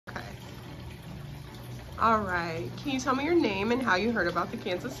All right. Can you tell me your name and how you heard about the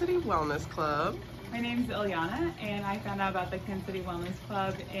Kansas City Wellness Club? My name's Iljana, and I found out about the Kansas City Wellness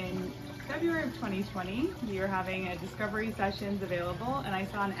Club in February of 2020. We were having a discovery sessions available, and I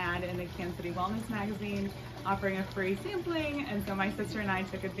saw an ad in the Kansas City Wellness magazine offering a free sampling, and so my sister and I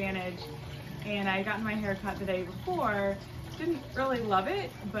took advantage. And I had gotten my hair cut the day before. Didn't really love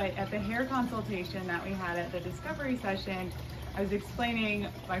it, but at the hair consultation that we had at the discovery session, I was explaining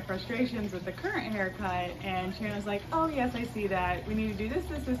my frustrations with the current haircut, and Sharon was like, oh yes, I see that. We need to do this,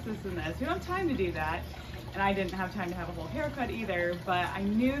 and this. We don't have time to do that. And I didn't have time to have a whole haircut either, but I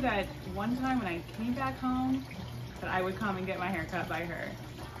knew that one time when I came back home, that I would come and get my haircut by her.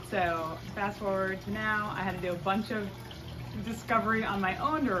 So fast forward to now, I had to do a bunch of discovery on my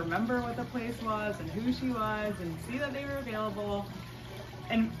own to remember what the place was and who she was and see that they were available.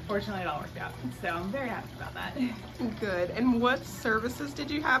 And fortunately it all worked out, so I'm very happy about that. Good. And what services did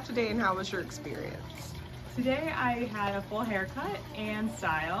you have today and how was your experience? Today I had a full haircut and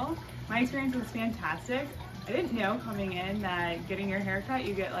style. My experience was fantastic. I didn't know coming in that getting your haircut,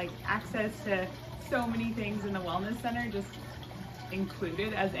 you get like access to so many things in the wellness center just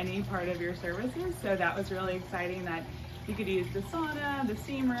included as any part of your services. So that was really exciting that you could use the sauna, the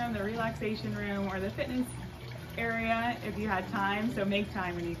steam room, the relaxation room, or the fitness area if you had time, so make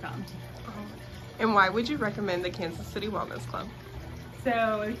time when you come. And why would you recommend the Kansas City Wellness Club?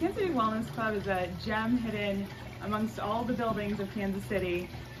 So the Kansas City Wellness Club is a gem hidden amongst all the buildings of Kansas City.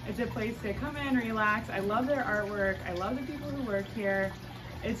 It's a place to come in, relax. I love their artwork. I love the people who work here.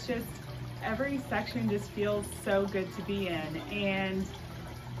 It's just, every section just feels so good to be in. And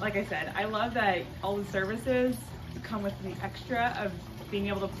like I said, I love that all the services come with the extra of being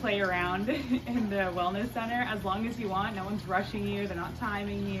able to play around in the wellness center as long as you want. No one's rushing you, they're not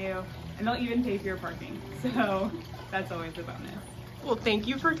timing you, and they'll even pay for your parking. So that's always a bonus. Well, thank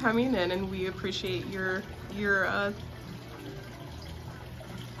you for coming in, and we appreciate your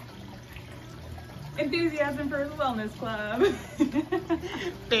enthusiasm for the wellness club.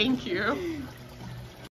 Thank you.